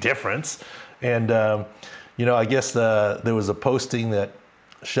no big difference. And, I guess there was a posting that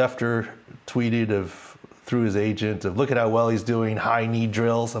Schefter tweeted through his agent of, look at how well he's doing, high knee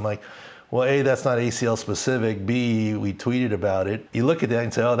drills. I'm like, well, A, that's not ACL specific. B, we tweeted about it. You look at that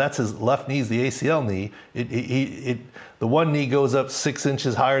and say, oh, that's his left knee's the ACL knee. The one knee goes up 6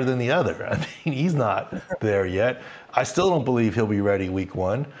 inches higher than the other. I mean, he's not there yet. I still don't believe he'll be ready week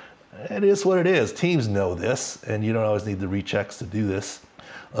one. It is what it is. Teams know this, and you don't always need the rechecks to do this.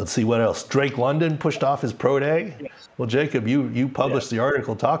 Let's see what else. Drake London pushed off his pro day. Yes. Well, Jacob, you published the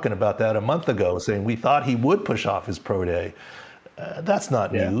article talking about that a month ago, saying we thought he would push off his pro day. That's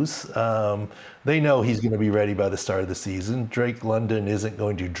not news. They know he's going to be ready by the start of the season. Drake London isn't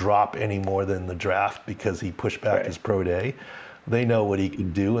going to drop any more than the draft because he pushed back his pro day. They know what he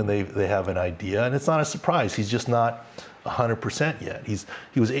can do, and they have an idea, and it's not a surprise. He's just not 100% yet. He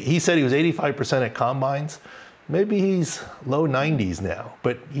said he was 85% at combines. Maybe he's low 90s now,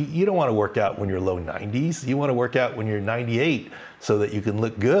 but you don't want to work out when you're low 90s. You want to work out when you're 98 so that you can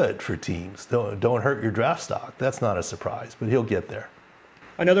look good for teams. Don't hurt your draft stock. That's not a surprise, but he'll get there.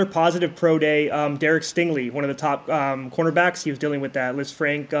 Another positive pro day, Derek Stingley, one of the top cornerbacks. He was dealing with that Liz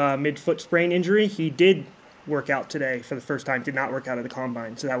Frank mid-foot sprain injury. He did work out today for the first time, did not work out at the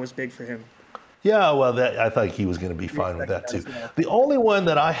combine, so that was big for him. Yeah, well, I think he was going to be fine with that too. The only one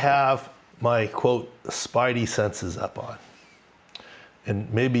that I have my, quote, spidey senses up on,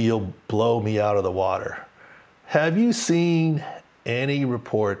 and maybe you'll blow me out of the water. Have you seen any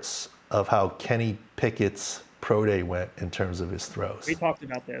reports of how Kenny Pickett's pro day went in terms of his throws? We talked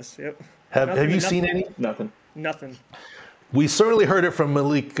about this, yep. Have you seen any? Nothing. We certainly heard it from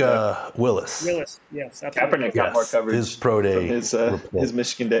Malik Willis. Willis, yes. Absolutely. Kaepernick got more coverage his pro day from his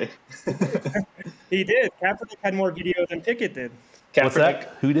Michigan day. He did. Kaepernick had more video than Pickett did. What's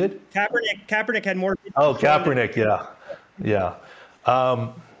that? Who did? Kaepernick had more video. Oh, Kaepernick, yeah.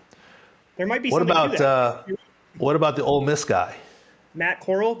 There might be what something to that. What about the Ole Miss guy? Matt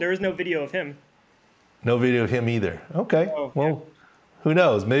Corral? There is no video of him. No video of him either. Okay, well, who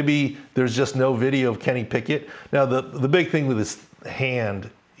knows? Maybe there's just no video of Kenny Pickett. Now, the big thing with his hand,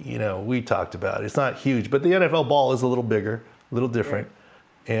 we talked about it. It's not huge, but the NFL ball is a little bigger, a little different.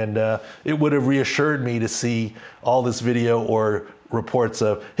 Right. And it would have reassured me to see all this video or reports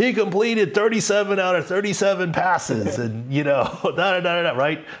of he completed 37 out of 37 passes and,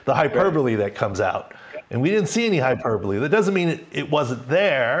 right? The hyperbole that comes out. And we didn't see any hyperbole. That doesn't mean it wasn't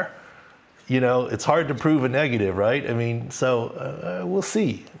there. It's hard to prove a negative, right? I mean, so we'll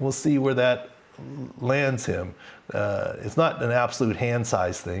see. We'll see where that lands him. It's not an absolute hand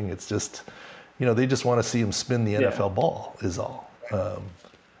size thing. It's just, they just want to see him spin the NFL ball is all.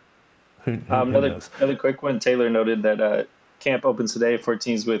 Who knows? Another quick one. Taylor noted that camp opens today for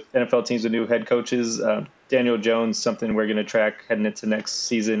NFL teams with new head coaches. Daniel Jones, something we're going to track heading into next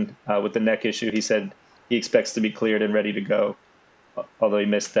season with the neck issue. He said he expects to be cleared and ready to go, although he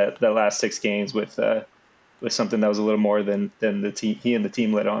missed that last 6 games with something that was a little more than the team he and the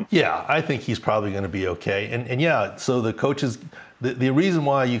team let on. Yeah, I think he's probably going to be okay. And so the coaches, the reason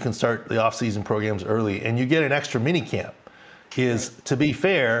why you can start the off-season programs early and you get an extra mini camp is, to be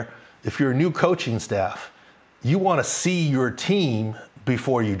fair, if you're a new coaching staff, you want to see your team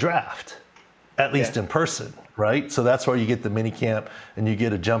before you draft. at least in person, right? So that's where you get the mini camp and you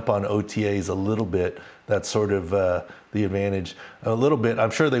get a jump on OTAs a little bit. That's sort of the advantage. A little bit,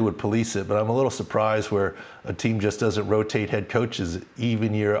 I'm sure they would police it, but I'm a little surprised where a team just doesn't rotate head coaches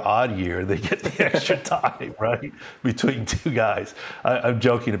even year, odd year. They get the extra time, right, between two guys. I'm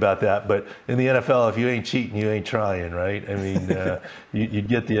joking about that, but in the NFL, if you ain't cheating, you ain't trying, right? I mean, you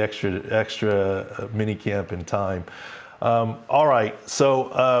get the extra mini camp in time. All right,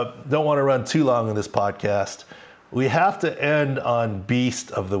 so don't want to run too long on this podcast. We have to end on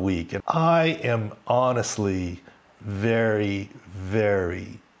Beast of the Week. And I am honestly very,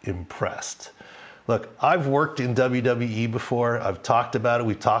 very impressed. Look, I've worked in WWE before. I've talked about it.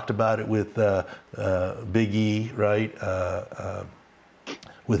 We've talked about it with Big E, right?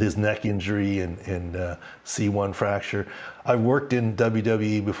 With his neck injury and C1 fracture. I've worked in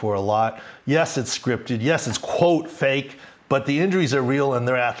WWE before a lot. Yes, it's scripted. Yes, it's quote fake, but the injuries are real and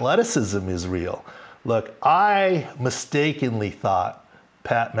their athleticism is real. Look, I mistakenly thought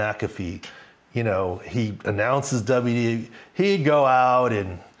Pat McAfee, he announces WWE, he'd go out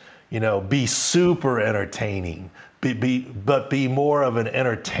and, be super entertaining, but be more of an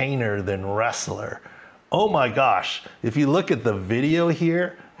entertainer than wrestler. Oh my gosh, if you look at the video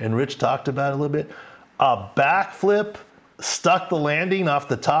here, and Rich talked about it a little bit, a backflip, stuck the landing off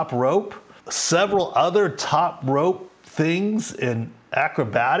the top rope, several other top rope things and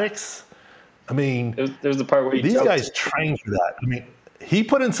acrobatics. I mean, there's the part where these guys trained for that. I mean, he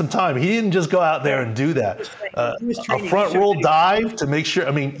put in some time. He didn't just go out there and do that. A front roll dive to make sure.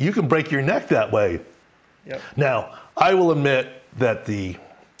 I mean, you can break your neck that way. Yep. Now, I will admit that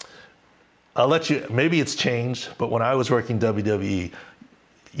I'll let you, maybe it's changed, but when I was working WWE,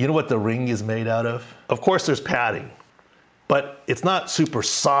 you know what the ring is made out of? Of course, there's padding, but it's not super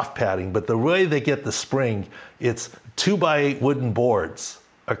soft padding. But the way they get the spring, it's 2x8 wooden boards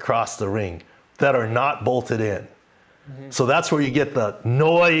across the ring that are not bolted in. Mm-hmm. So that's where you get the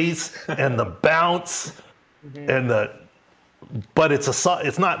noise and the bounce and but it's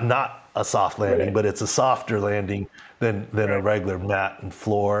not a soft landing, right, but it's a softer landing than a regular mat and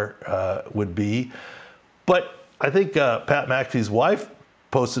floor would be. But I think Pat McAfee's wife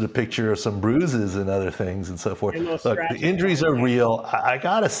posted a picture of some bruises and other things and so forth. Look, the injuries are real. I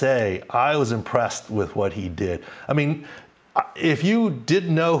gotta say, I was impressed with what he did. I mean, if you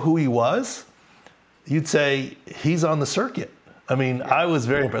didn't know who he was, you'd say he's on the circuit. I mean, I was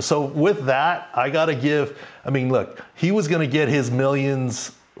very impressed. So with that, I got to look, he was going to get his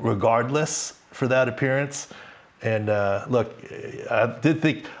millions regardless for that appearance. And look,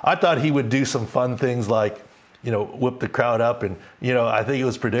 I thought he would do some fun things like, whip the crowd up. And, I think it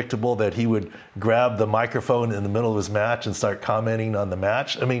was predictable that he would grab the microphone in the middle of his match and start commenting on the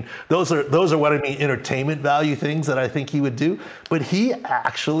match. I mean, those are what I mean, entertainment value things that I think he would do. But he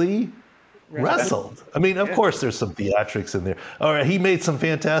actually wrestled. I mean, of course, there's some theatrics in there. All right, he made some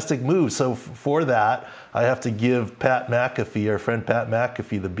fantastic moves. So for that, I have to give Pat McAfee, our friend Pat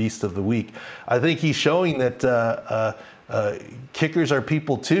McAfee, the Beast of the Week. I think he's showing that kickers are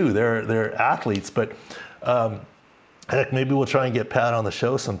people too. They're athletes, but heck, maybe we'll try and get Pat on the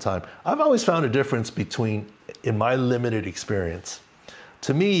show sometime. I've always found a difference in my limited experience.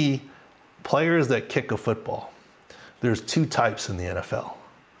 To me, players that kick a football, there's two types in the NFL.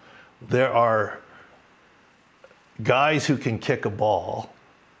 There are guys who can kick a ball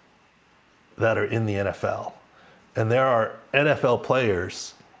that are in the NFL, and there are NFL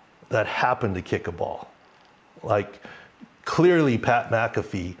players that happen to kick a ball. Like, clearly Pat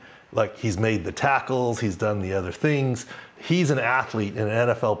McAfee, like, he's made the tackles, he's done the other things. He's an athlete and an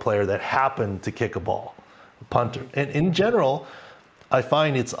NFL player that happened to kick a ball, a punter. And in general, I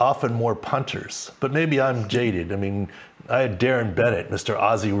find it's often more punters, but maybe I'm jaded. I mean, I had Darren Bennett, Mr.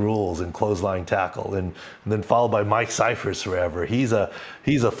 Aussie Rules, in clothesline tackle, and then followed by Mike Cyphers forever. He's a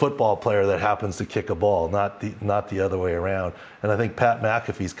football player that happens to kick a ball, not the other way around. And I think Pat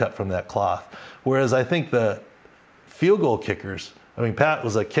McAfee's cut from that cloth. Whereas I think the field goal kickers, Pat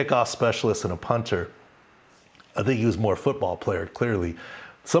was a kickoff specialist and a punter. I think he was more a football player, clearly.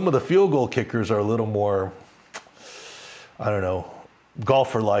 Some of the field goal kickers are a little more,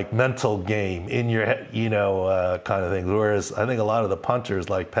 golfer-like mental game in your head, kind of thing. Whereas I think a lot of the punters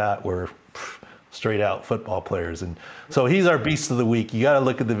like Pat were straight out football players. And so he's our Beast of the Week. You got to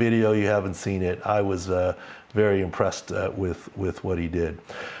look at the video. You haven't seen it. I was very impressed with what he did.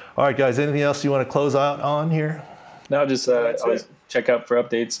 All right, guys, anything else you want to close out on here? No, just always check out for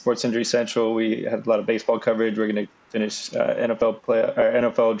updates. Sports Injury Central. We have a lot of baseball coverage. We're going to finish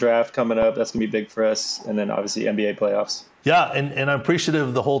NFL draft coming up. That's going to be big for us. And then obviously NBA playoffs. Yeah, and I'm appreciative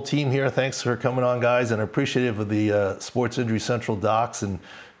of the whole team here. Thanks for coming on, guys, and appreciative of the Sports Injury Central docs and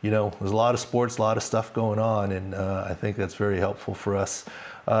there's a lot of sports, a lot of stuff going on, and I think that's very helpful for us.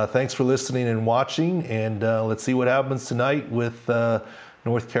 Thanks for listening and watching, and let's see what happens tonight with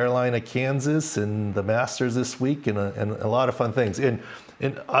North Carolina, Kansas, and the Masters this week, and a lot of fun things. And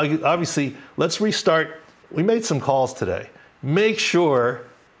obviously, let's restart. We made some calls today. Make sure,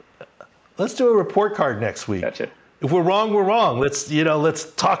 let's do a report card next week. Gotcha. If we're wrong, we're wrong.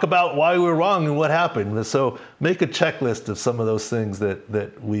 Let's talk about why we're wrong and what happened. So make a checklist of some of those things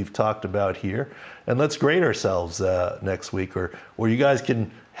that we've talked about here, and let's grade ourselves next week, or you guys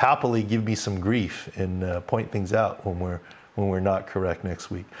can happily give me some grief and point things out when we're not correct next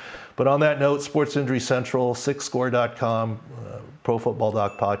week. But on that note, Sports Injury Central, 6score.com, Pro Football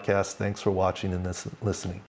Doc Podcast. Thanks for watching and listening.